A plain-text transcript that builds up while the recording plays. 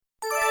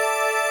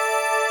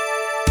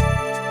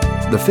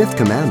The fifth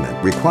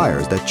commandment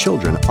requires that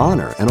children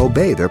honor and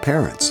obey their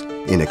parents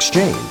in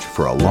exchange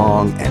for a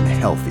long and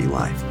healthy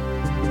life.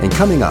 And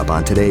coming up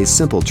on today's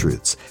Simple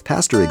Truths,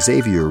 Pastor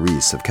Xavier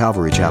Reese of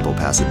Calvary Chapel,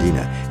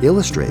 Pasadena,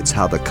 illustrates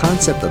how the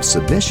concept of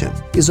submission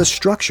is a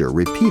structure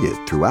repeated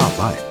throughout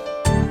life.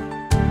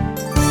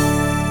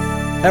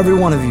 Every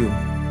one of you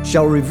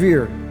shall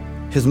revere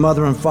his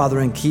mother and father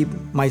and keep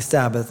my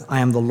Sabbath.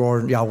 I am the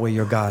Lord Yahweh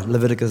your God.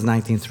 Leviticus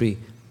 19:3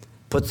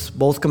 puts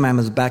both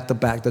commandments back to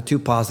back, the two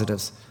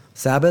positives.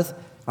 Sabbath,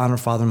 honor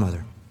father and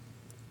mother.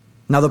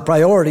 Now the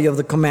priority of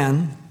the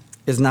command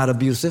is not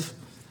abusive,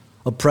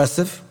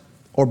 oppressive,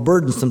 or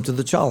burdensome to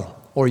the child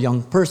or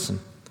young person.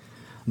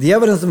 The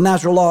evidence of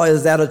natural law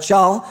is that a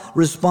child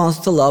responds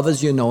to love,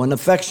 as you know, and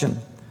affection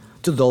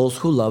to those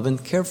who love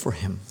and care for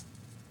him.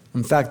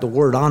 In fact, the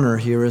word honor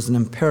here is an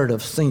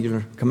imperative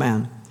singular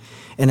command,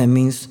 and it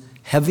means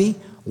heavy,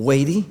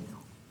 weighty,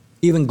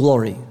 even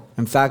glory.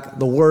 In fact,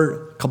 the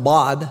word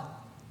kabod,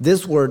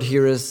 this word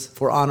here is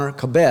for honor,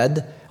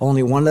 kabed,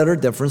 only one letter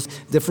difference,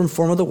 different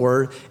form of the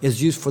word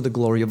is used for the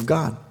glory of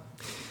God.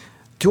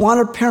 To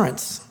honor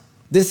parents,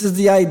 this is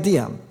the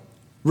idea.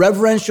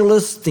 Reverential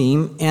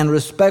esteem and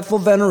respectful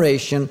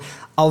veneration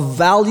of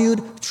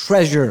valued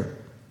treasure.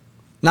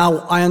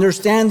 Now, I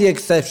understand the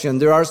exception.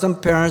 There are some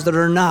parents that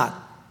are not.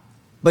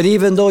 But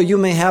even though you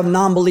may have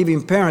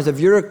non-believing parents, if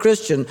you're a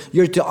Christian,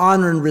 you're to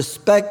honor and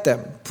respect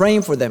them,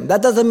 praying for them.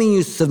 That doesn't mean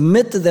you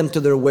submit to them to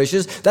their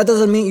wishes. That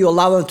doesn't mean you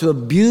allow them to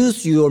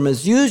abuse you or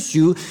misuse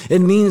you. It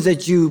means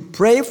that you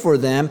pray for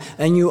them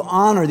and you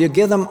honor. You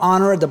give them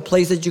honor at the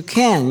place that you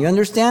can. You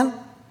understand?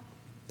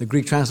 The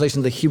Greek translation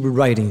of the Hebrew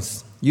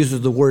writings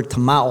uses the word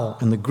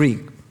tamao in the Greek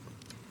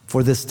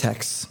for this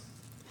text.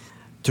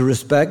 To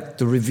respect,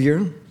 to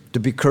revere, to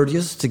be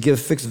courteous, to give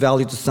fixed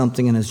value to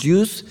something in its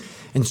use.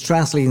 And it's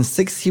translated in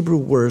 6 Hebrew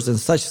words in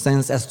such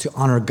sense as to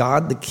honor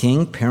God, the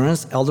king,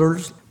 parents,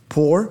 elders,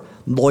 poor,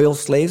 loyal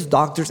slaves,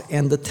 doctors,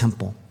 and the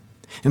temple.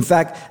 In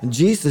fact,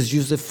 Jesus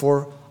used it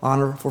for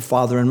honor for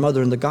father and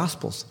mother in the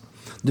Gospels.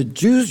 The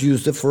Jews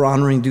used it for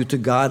honoring due to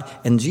God,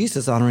 and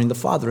Jesus honoring the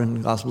Father in the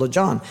Gospel of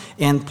John.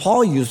 And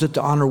Paul used it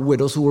to honor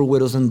widows who were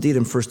widows indeed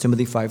in 1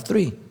 Timothy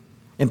 5:3.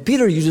 And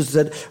Peter uses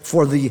it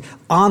for the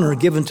honor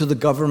given to the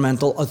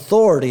governmental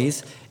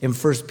authorities in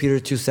 1 Peter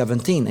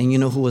 2:17. And you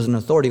know who was an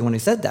authority when he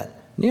said that?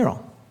 Nero.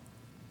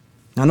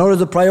 Now notice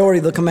the priority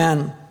of the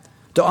command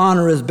to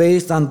honor is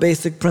based on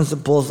basic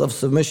principles of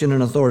submission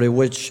and authority,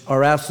 which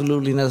are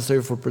absolutely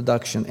necessary for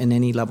production in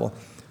any level.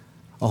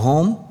 A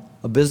home,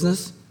 a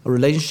business, a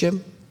relationship,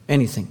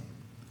 anything.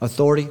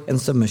 Authority and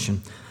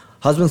submission.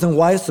 Husbands and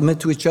wives submit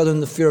to each other in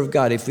the fear of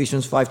God,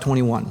 Ephesians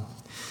 5:21.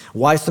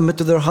 Wives submit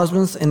to their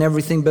husbands in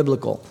everything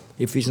biblical,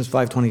 Ephesians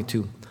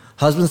 5:22.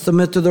 Husbands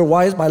submit to their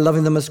wives by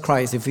loving them as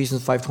Christ,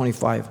 Ephesians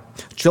 5:25.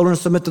 Children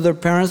submit to their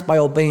parents by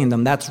obeying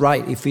them. That's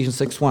right, Ephesians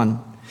 6:1.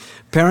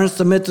 Parents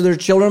submit to their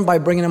children by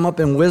bringing them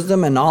up in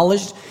wisdom and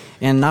knowledge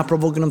and not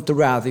provoking them to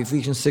wrath,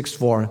 Ephesians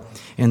 6:4.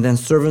 And then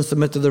servants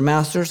submit to their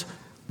masters,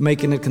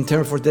 making it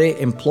contemporary for today,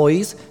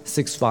 employees,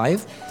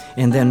 6:5.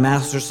 And then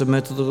masters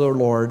submit to their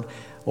Lord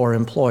or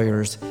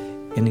employers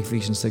in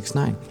Ephesians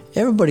 6:9.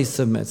 Everybody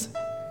submits.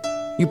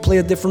 You play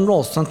a different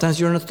role. Sometimes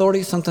you're in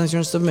authority, sometimes you're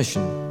in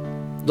submission.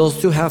 Those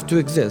two have to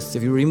exist.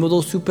 If you remove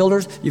those two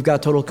pillars, you've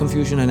got total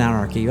confusion and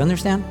anarchy. You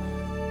understand?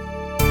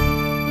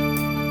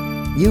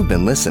 You've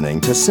been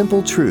listening to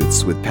Simple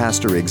Truths with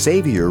Pastor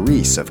Xavier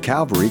Reese of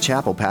Calvary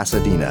Chapel,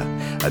 Pasadena,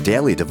 a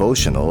daily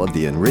devotional of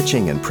the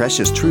enriching and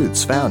precious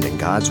truths found in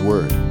God's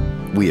Word.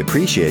 We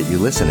appreciate you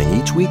listening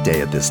each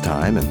weekday at this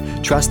time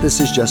and trust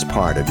this is just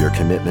part of your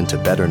commitment to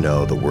better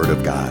know the Word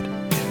of God.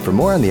 For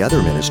more on the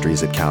other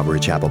ministries at Calvary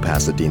Chapel,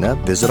 Pasadena,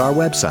 visit our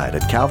website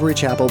at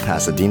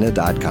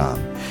calvarychapelpasadena.com.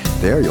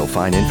 There you'll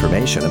find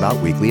information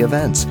about weekly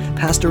events,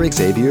 Pastor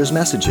Xavier's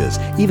messages,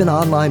 even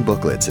online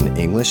booklets in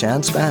English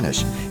and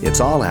Spanish. It's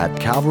all at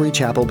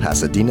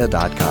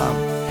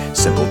calvarychapelpasadena.com.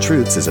 Simple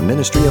Truths is a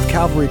ministry of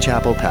Calvary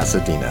Chapel,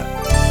 Pasadena.